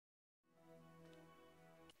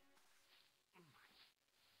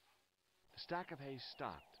stack of hay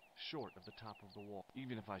stopped, short of the top of the wall.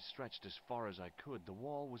 Even if I stretched as far as I could, the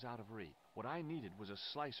wall was out of reach. What I needed was a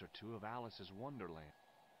slice or two of Alice's Wonderland.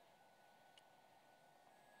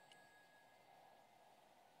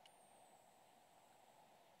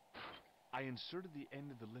 I inserted the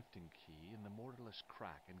end of the lifting key in the mortarless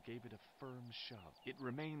crack and gave it a firm shove. It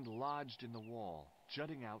remained lodged in the wall,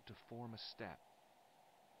 jutting out to form a step.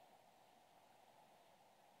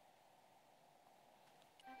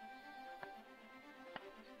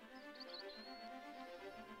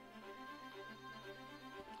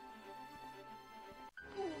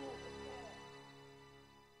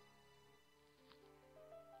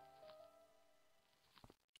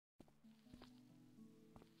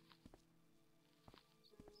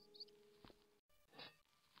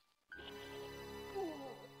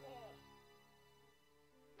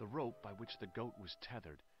 The rope by which the goat was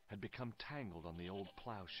tethered had become tangled on the old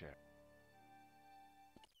plowshare.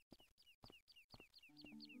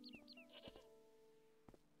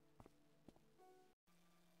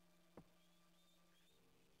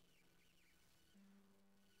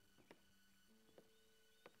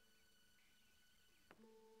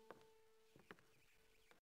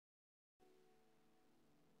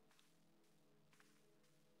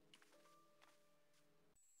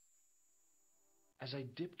 As I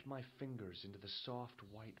dipped my fingers into the soft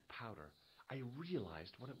white powder, I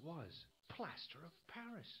realized what it was. Plaster of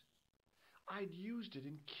Paris. I'd used it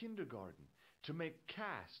in kindergarten to make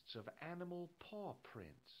casts of animal paw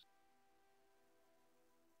prints.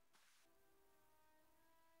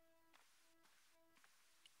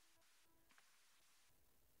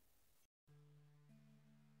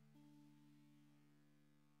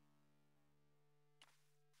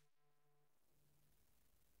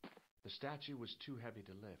 The statue was too heavy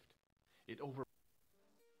to lift.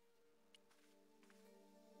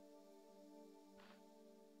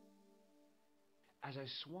 As I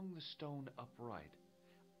swung the stone upright,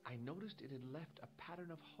 I noticed it had left a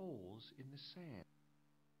pattern of holes in the sand.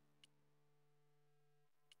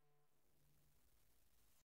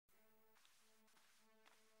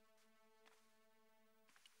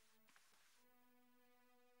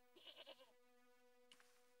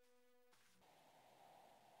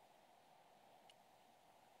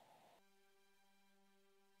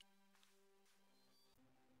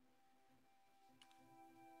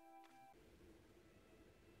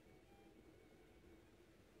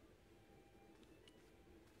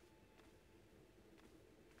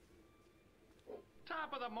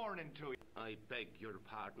 Top of the morning to you. I beg your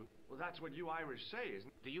pardon. Well, that's what you Irish say, isn't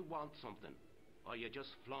it? Do you want something? Or are you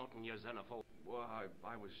just flaunting your xenophobe? Well,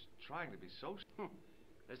 I was trying to be social.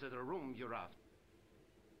 Is it a room you're after?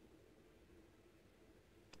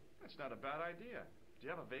 That's not a bad idea. Do you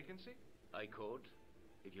have a vacancy? I could,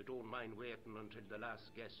 if you don't mind waiting until the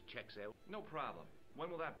last guest checks out. No problem. When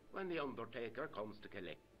will that be? When the undertaker comes to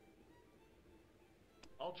collect.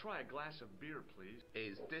 I'll try a glass of beer, please.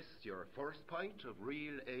 Is this your first pint of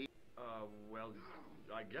real ale? Well,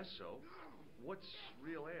 I guess so. What's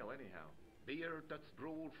real ale, anyhow? Beer that's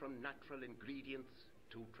brewed from natural ingredients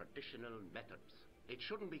to traditional methods. It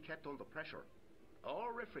shouldn't be kept under pressure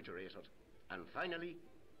or refrigerated. And finally,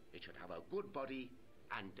 it should have a good body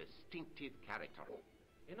and distinctive character.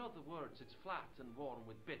 In other words, it's flat and worn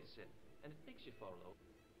with bits in, and it makes you follow.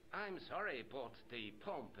 I'm sorry, but the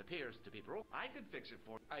pump appears to be broke. I could fix it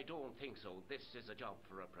for you. I don't think so. This is a job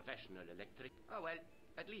for a professional electric. Oh well,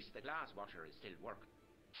 at least the glass washer is still working.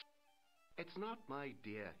 It's not my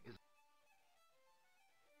dear, is it?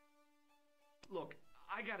 Look,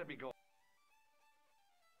 I gotta be going.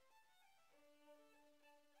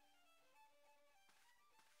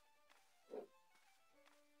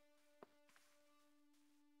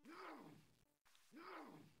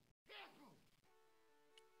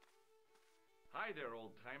 Hi there,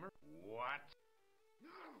 old-timer. What?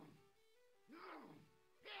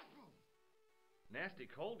 Nasty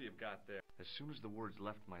cold you've got there. As soon as the words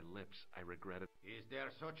left my lips, I regretted. Is there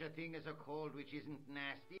such a thing as a cold which isn't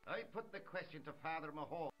nasty? I put the question to Father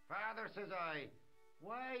Mahone. Father, says I,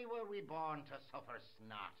 why were we born to suffer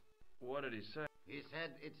snot? What did he say? He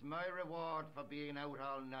said, it's my reward for being out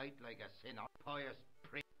all night like a sinner. Pious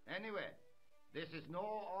prick. Anyway, this is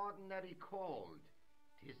no ordinary cold.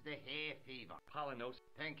 'Tis the hay fever. Polynos.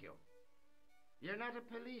 Thank you. You're not a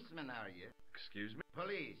policeman, are you? Excuse me?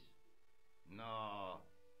 Police? No.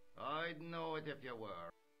 I'd know it if you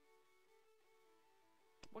were.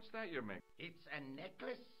 What's that you're making? It's a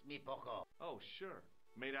necklace, me bucko. Oh, sure.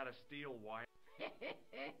 Made out of steel wire.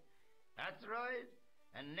 That's right.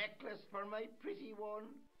 A necklace for my pretty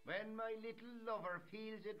one. When my little lover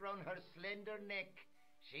feels it round her slender neck,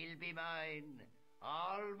 she'll be mine.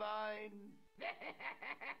 All mine.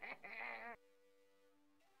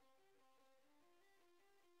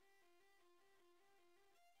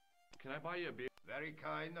 Can I buy you a beer? Very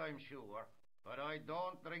kind, I'm sure. But I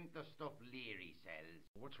don't drink the stuff Leary sells.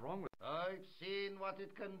 What's wrong with... I've seen what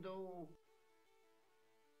it can do.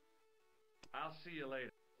 I'll see you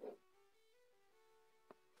later.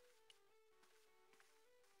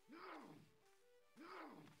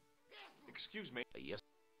 Excuse me. Yes.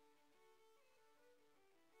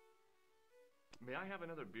 May I have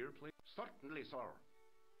another beer, please? Certainly, sir.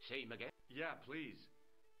 Same again. Yeah, please.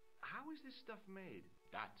 How is this stuff made?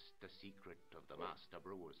 That's the secret of the master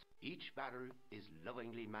brewers. Each barrel is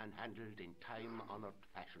lovingly manhandled in time-honored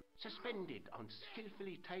fashion, suspended on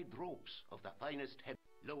skillfully tied ropes of the finest hemp,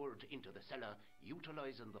 lowered into the cellar,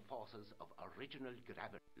 utilizing the forces of original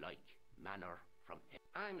gravity, like manna from heaven.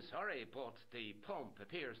 I'm sorry, but the pump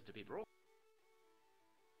appears to be broken.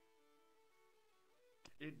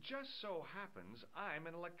 It just so happens I'm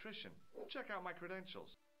an electrician. Check out my credentials.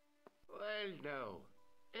 Well, no.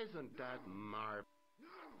 Isn't that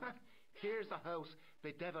Here's a house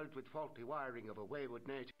bedeviled with faulty wiring of a wayward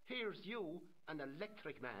nature. Here's you, an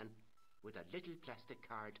electric man, with a little plastic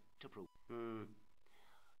card to prove.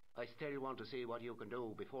 I still want to see what you can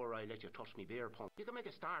do before I let you touch me beer pump. You can make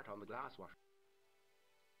a start on the glass washer.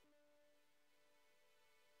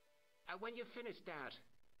 When you finish that,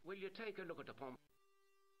 will you take a look at the pump?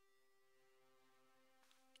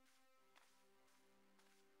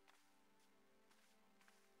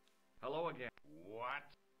 Hello again. What?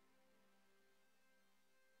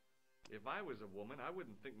 If I was a woman, I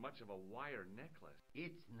wouldn't think much of a wire necklace.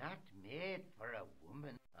 It's not made for a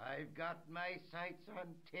woman. I've got my sights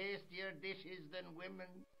on tastier dishes than women.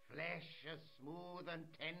 Flesh as smooth and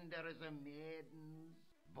tender as a maiden's.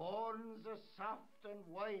 Bones as soft and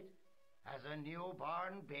white as a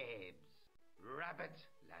newborn babe's. Rabbit,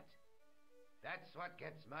 lad. That's what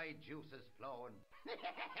gets my juices flowing.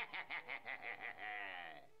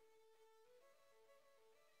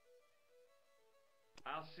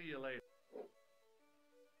 I'll see you later.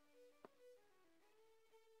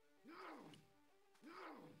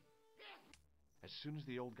 As soon as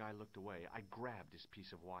the old guy looked away, I grabbed his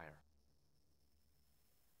piece of wire.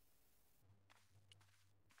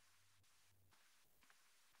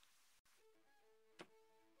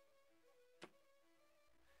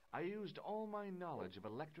 I used all my knowledge of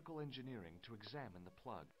electrical engineering to examine the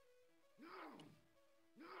plug.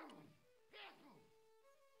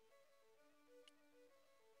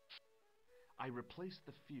 I replaced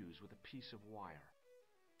the fuse with a piece of wire.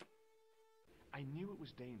 I knew it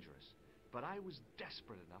was dangerous, but I was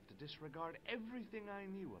desperate enough to disregard everything I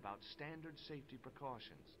knew about standard safety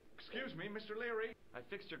precautions. Excuse me, Mr. Leary. I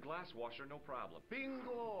fixed your glass washer, no problem.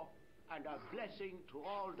 Bingo! And a blessing to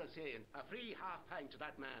all the saints. A free half-pint to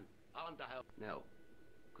that man on the house. Now,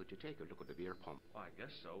 could you take a look at the beer pump? Well, I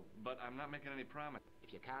guess so, but I'm not making any promise.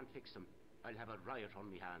 If you can't fix them, I'll have a riot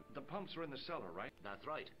on me hand. The pumps are in the cellar, right? That's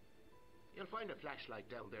right. You'll find a flashlight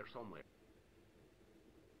down there somewhere.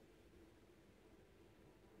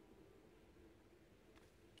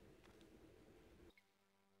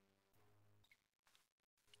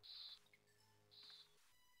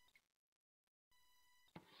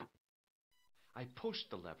 I pushed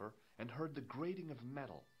the lever and heard the grating of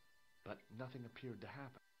metal, but nothing appeared to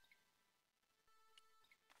happen.